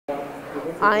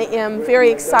I am very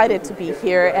excited to be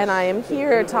here, and I am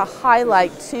here to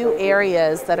highlight two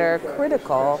areas that are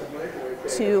critical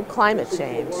to climate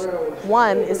change.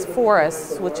 One is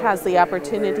forests, which has the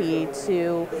opportunity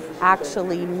to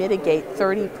actually mitigate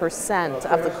 30%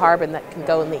 of the carbon that can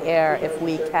go in the air if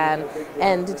we can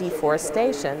end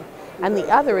deforestation. And the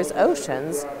other is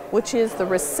oceans, which is the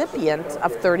recipient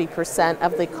of 30%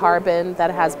 of the carbon that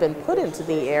has been put into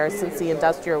the air since the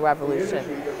Industrial Revolution.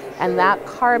 And that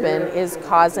carbon is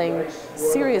causing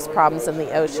serious problems in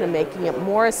the ocean, making it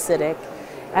more acidic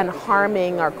and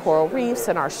harming our coral reefs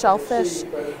and our shellfish.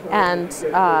 And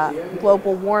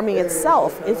global warming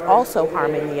itself is also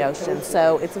harming the ocean.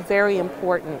 So it's very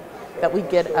important that we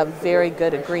get a very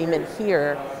good agreement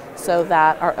here so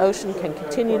that our ocean can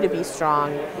continue to be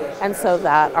strong and so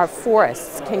that our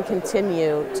forests can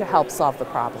continue to help solve the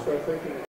problem.